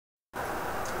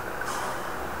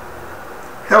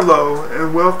Hello,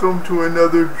 and welcome to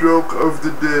another joke of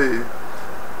the day.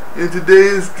 In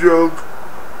today's joke,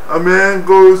 a man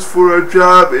goes for a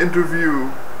job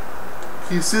interview.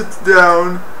 He sits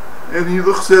down and he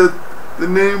looks at the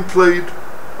nameplate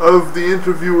of the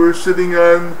interviewer sitting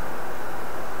on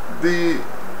the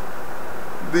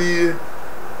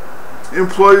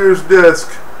employer's desk,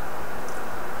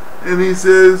 and he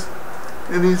says,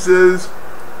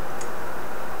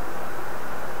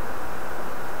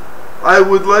 I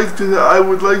would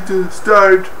like to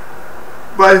start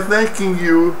by thanking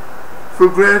you for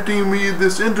granting me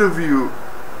this interview.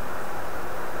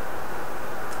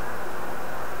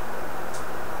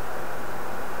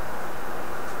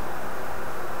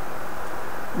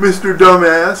 Mr.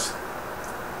 Dumbass.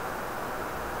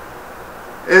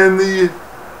 And the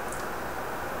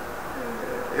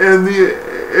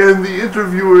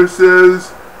interviewer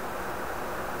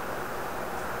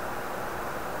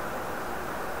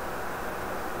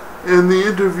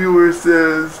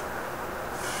says,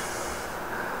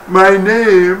 my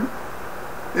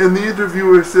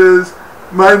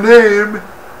name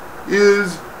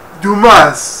is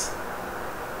Dumas.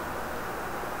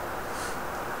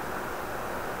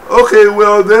 Okay,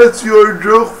 well, that's your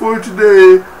joke for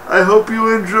today. I hope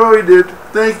you enjoyed it.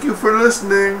 Thank you for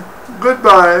listening.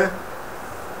 Goodbye.